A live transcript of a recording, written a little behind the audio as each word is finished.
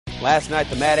Last night,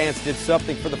 the Mad Ants did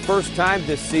something for the first time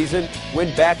this season,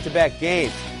 win back-to-back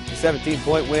games. The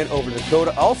 17-point win over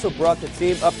Dakota also brought the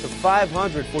team up to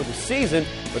 500 for the season,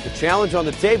 but the challenge on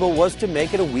the table was to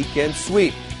make it a weekend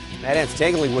sweep. Mad Ants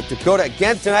tangling with Dakota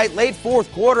again tonight, late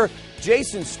fourth quarter.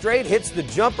 Jason Strait hits the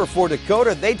jumper for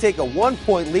Dakota. They take a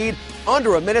 1-point lead,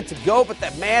 under a minute to go, but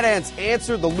the Mad Ants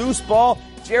answer the loose ball.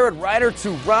 Jared Reiner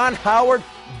to Ron Howard,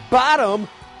 bottom.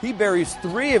 He buries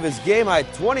 3 of his game-high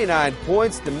 29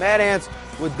 points. The Mad Ants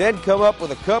would then come up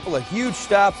with a couple of huge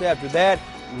stops after that.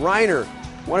 Reiner,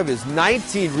 one of his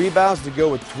 19 rebounds to go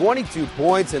with 22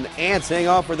 points, and the Ants hang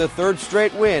on for the third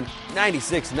straight win,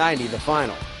 96-90 the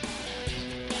final.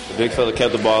 The big fella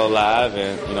kept the ball alive,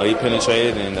 and he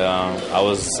penetrated, and I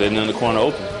was sitting in the corner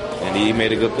open, and he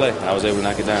made a good play. I was able to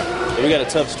knock it down. We got a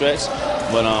tough stretch,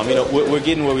 but we're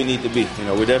getting where we need to be.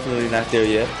 We're definitely not there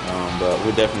yet, but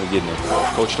we're definitely getting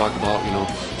there. Coach talked about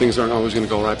things aren't always going to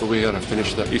go right, but we got to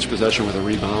finish each possession with a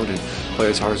rebound and play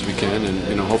as hard as we can,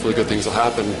 and hopefully good things will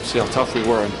happen. See how tough we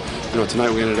were, and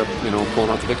tonight we ended up pulling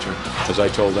out the victory. As I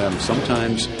told them,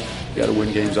 sometimes you got to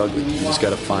win games ugly. You just got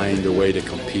to find a way to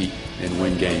compete and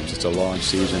win games. It's a long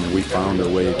season, and we found a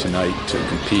way tonight to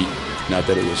compete. Not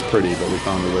that it was pretty, but we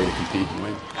found a way to compete and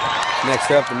win.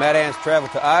 Next up, the Mad Ants travel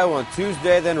to Iowa on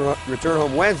Tuesday, then return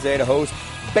home Wednesday to host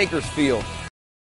Bakersfield.